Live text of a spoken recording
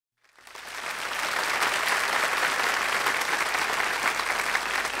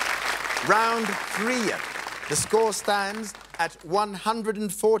Round 3. The score stands at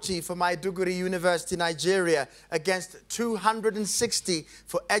 140 for Maiduguri University, Nigeria, against 260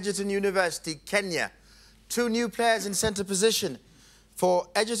 for Egerton University, Kenya. Two new players in centre position. For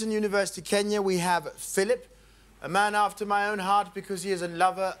Egerton University, Kenya, we have Philip, a man after my own heart because he is a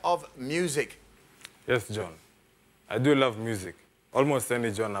lover of music. Yes, John. I do love music. Almost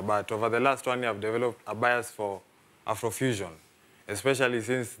any genre, but over the last 1 year, I've developed a bias for Afrofusion, especially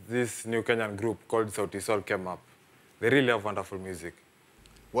since this new Kenyan group called Sauti Sol came up. They really have wonderful music.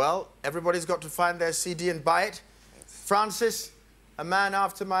 Well, everybody's got to find their CD and buy it. Yes. Francis, a man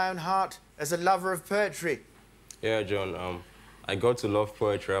after my own heart, as a lover of poetry. Yeah, John. I got to love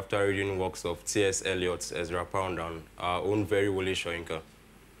poetry after reading works of T.S. Eliot, Ezra Pound, and our own very Wole Soyinka.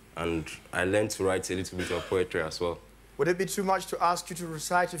 And I learned to write a little bit of poetry as well. Would it be too much to ask you to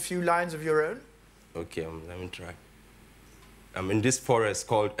recite a few lines of your own? Okay, let me try. In this forest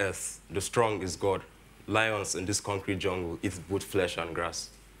called Earth, the strong is God. Lions in this concrete jungle eat both flesh and grass.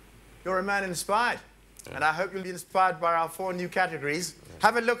 You're a man inspired. Yeah. And I hope you'll be inspired by our 4 new categories. Yeah.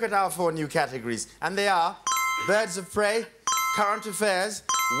 Have a look at our 4 new categories. And they are Birds of Prey, Current Affairs,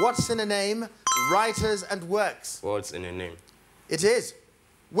 What's in a Name, Writers and Works. What's in a name? It is.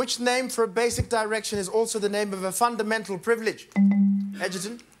 Which name for a basic direction is also the name of a fundamental privilege?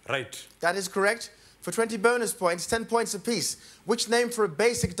 Egerton? Right. That is correct. For 20 bonus points, 10 points apiece. Which name for a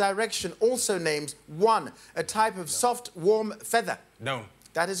basic direction also names 1, a type of soft, warm feather? Down.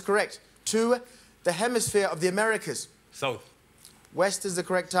 That is correct. 2, the hemisphere of the Americas. South. West is the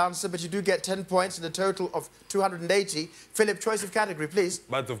correct answer, but you do get 10 points and a total of 280. Philip, choice of category, please.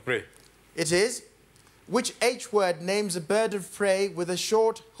 Birds of prey. It is. Which H word names a bird of prey with a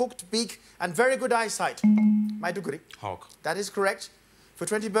short, hooked beak and very good eyesight? Maiduguri. Hawk. That is correct. For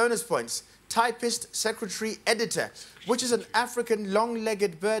 20 bonus points, typist, secretary, editor. Which is an African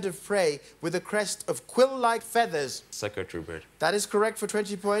long-legged bird of prey with a crest of quill-like feathers? Secretary bird. That is correct for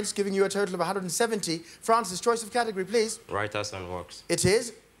 20 points, giving you a total of 170. Francis, choice of category, please. Writers and works. It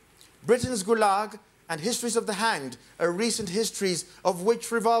is. Britain's Gulag and Histories of the Hanged are recent histories of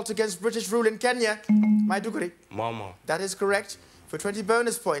which revolt against British rule in Kenya? Maiduguri. Mama. That is correct. For 20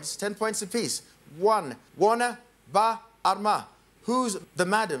 bonus points, 10 points apiece. 1. Wana Ba Arma. Whose The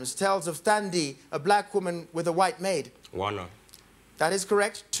Madams tells of Thandi, a black woman with a white maid? Wana. That is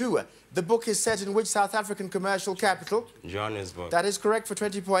correct. 2. The book is set in which South African commercial capital? Johannesburg. That is correct for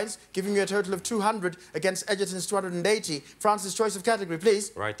 20 points, giving you a total of 200 against Egerton's 280. Francis, choice of category,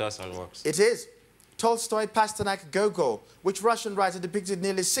 please. Writers and works. It is. Tolstoy, Pasternak, Gogol. Which Russian writer depicted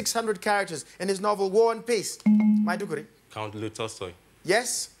nearly 600 characters in his novel War and Peace? Maiduguri. Count Leo Tolstoy.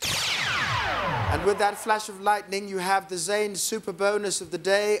 Yes. And with that flash of lightning, you have the Zane super bonus of the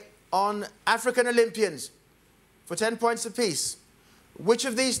day on African Olympians for 10 points apiece. Which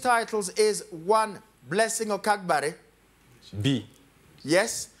of these titles is 1. Blessing Okagbare? B.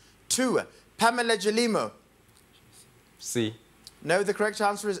 Yes. 2. Pamela Gelimo? C. No, the correct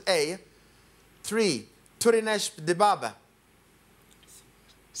answer is A. 3. Turinesh Dibaba?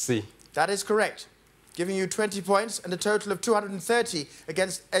 C. That is correct, giving you 20 points and a total of 230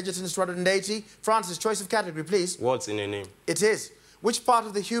 against Egerton's 280. Francis, choice of category, please. What's in a name? It is. Which part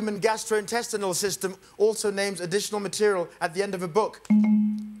of the human gastrointestinal system also names additional material at the end of a book?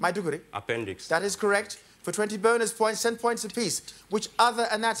 Maiduguri. Appendix. That is correct. For 20 bonus points, 10 points apiece. Which other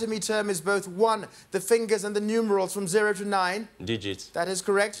anatomy term is both 1, the fingers and the numerals from 0 to 9? Digits. That is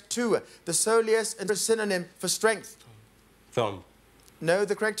correct. 2, the soleus and a synonym for strength? Thumb. No,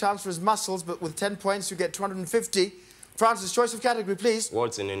 the correct answer is muscles, but with 10 points you get 250. Francis, choice of category, please.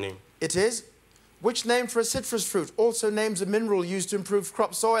 What's in a name? It is. Which name for a citrus fruit also names a mineral used to improve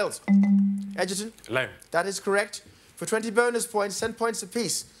crop soils? Egerton? Lime. That is correct. For 20 bonus points, 10 points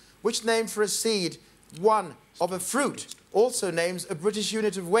apiece. Which name for a seed, 1, of a fruit, also names a British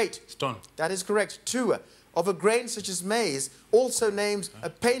unit of weight? Stone. That is correct. 2, of a grain such as maize, also names a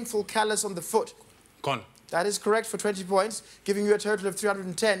painful callus on the foot? Corn. That is correct for 20 points, giving you a total of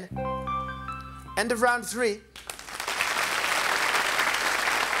 310. End of round 3.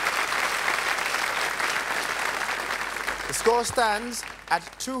 The score stands at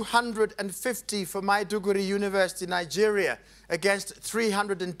 250 for Maiduguri University, Nigeria, against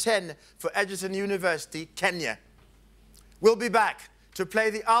 310 for Egerton University, Kenya. We'll be back to play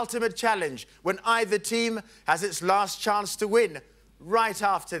the ultimate challenge when either team has its last chance to win, right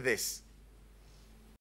after this.